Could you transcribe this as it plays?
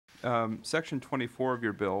Section 24 of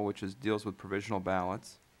your bill, which deals with provisional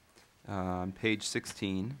ballots, on page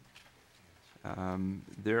 16,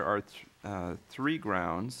 there are three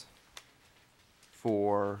grounds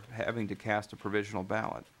for having to cast a provisional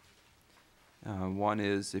ballot. One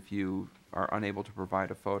is if you are unable to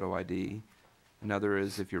provide a photo ID. Another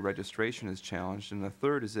is if your registration is challenged. And the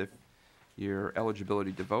third is if your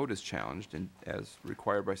eligibility to vote is challenged, as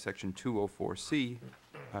required by Section 204C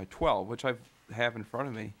 12, which I have in front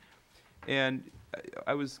of me. And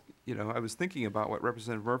I was thinking about what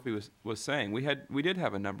Representative Murphy was saying. We did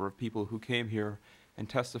have a number of people who came here and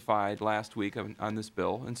testified last week on this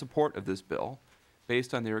bill in support of this bill,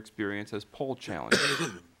 based on their experience as poll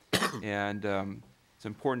challengers. And it's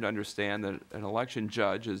important to understand that an election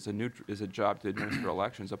judge is a job to administer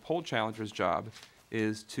elections. A poll challenger's job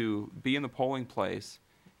is to be in the polling place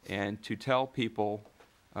and to tell people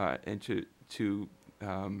and to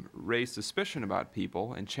raise suspicion about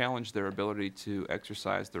people and challenge their ability to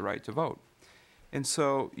exercise the right to vote. And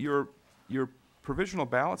so your provisional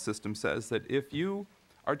ballot system says that if you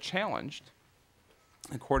are challenged,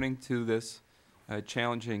 according to this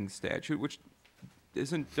challenging statute, which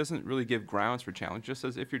doesn't really give grounds for challenge, just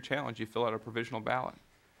says if you're challenged, you fill out a provisional ballot.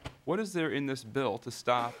 What is there in this bill to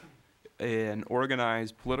stop an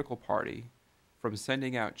organized political party from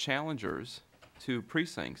sending out challengers to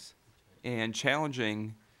precincts and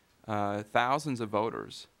challenging thousands of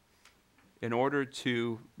voters in order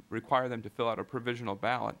to require them to fill out a provisional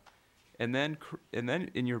ballot? And then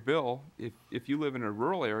in your bill, if you live in a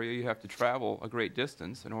rural area, you have to travel a great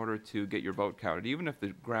distance in order to get your vote counted. Even if the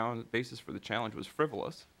ground basis for the challenge was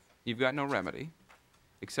frivolous, you've got no remedy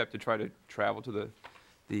except to try to travel to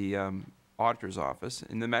the auditor's office.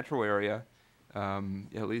 In the metro area,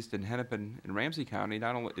 at least in Hennepin and Ramsey County,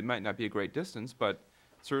 not only it might not be a great distance, but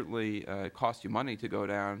certainly it costs you money to go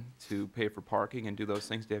down to pay for parking and do those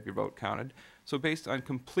things to have your vote counted. So based on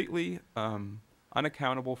completely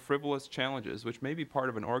unaccountable, frivolous challenges, which may be part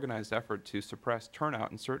of an organized effort to suppress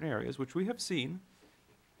turnout in certain areas, which we have seen,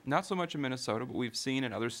 not so much in Minnesota, but we've seen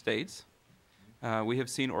in other states. We have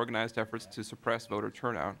seen organized efforts to suppress voter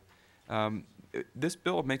turnout. This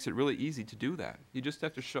bill makes it really easy to do that. You just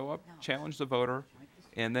have to show up, challenge the voter,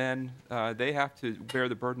 and then they have to bear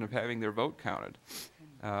the burden of having their vote counted.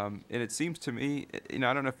 And it seems to me, I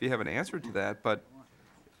don't know if you have an answer to that, but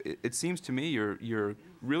it seems to me you're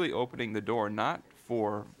really opening the door not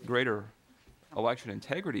for greater election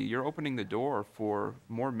integrity. You're opening the door for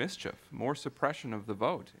more mischief, more suppression of the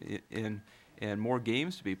vote, and more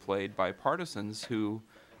games to be played by partisans who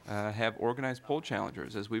have organized poll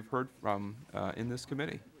challengers, as we've heard from in this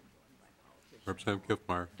committee. Representative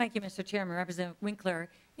Kiffmeyer. Thank you, Mr. Chairman. Representative Winkler,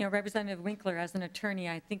 Representative Winkler, as an attorney,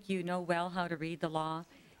 I think you know well how to read the law.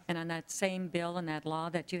 And on that same bill and that law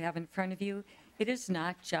that you have in front of you, it is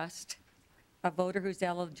not just a voter whose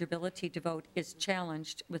eligibility to vote is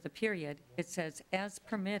challenged with a period. It says, as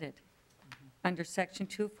permitted under Section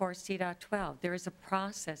 24C.12. There is a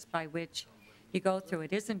process by which you go through.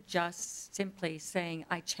 It isn't just simply saying,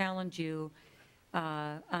 I challenge you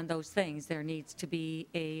on those things. There needs to be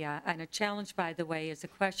and a challenge, by the way, is a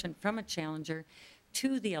question from a challenger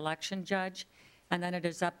to the election judge, and then it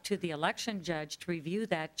is up to the election judge to review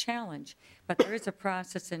that challenge. But there is a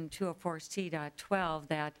process in 204C.12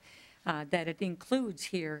 that it includes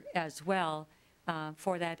here as well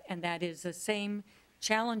for that, and that is the same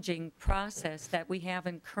challenging process that we have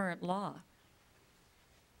in current law.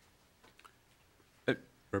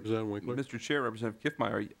 Representative Winkler. Mr. Chair, Representative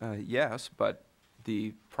Kiffmeyer, yes, but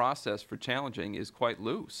the process for challenging is quite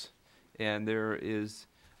loose, and there is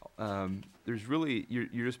there's really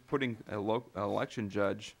you're just putting an election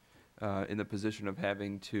judge in the position of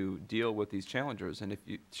having to deal with these challengers, and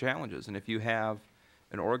if you have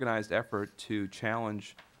an organized effort to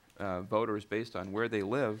challenge voters based on where they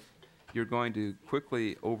live, you're going to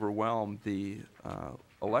quickly overwhelm the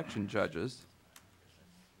election judges.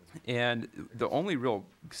 And the only real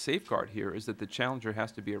safeguard here is that the challenger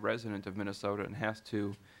has to be a resident of Minnesota and has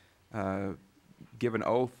to give an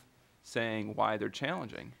oath saying why they're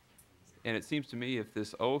challenging. And it seems to me if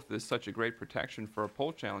this oath is such a great protection for a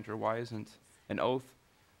poll challenger, why isn't an oath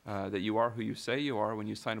that you are who you say you are when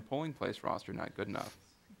you sign a polling place roster not good enough?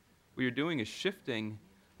 What you're doing is shifting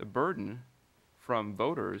the burden from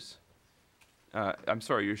voters.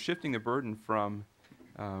 You're shifting the burden from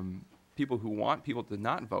people who want people to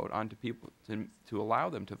not vote onto people to allow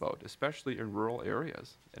them to vote, especially in rural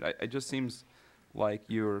areas. And it just seems like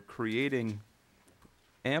you're creating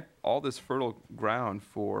all this fertile ground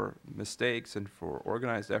for mistakes and for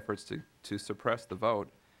organized efforts to suppress the vote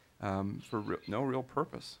for no real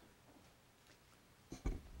purpose.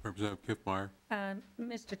 Representative Kiffmeyer.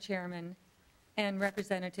 Mr. Chairman and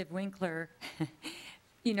Representative Winkler,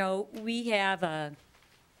 you know, we have a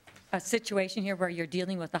situation here where you're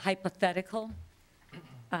dealing with a hypothetical.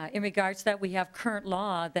 In regards to that, we have current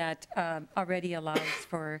law that already allows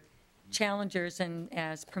for challengers and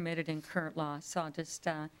as permitted in current law. So I'll just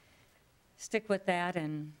stick with that,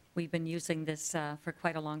 and we've been using this for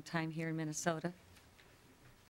quite a long time here in Minnesota.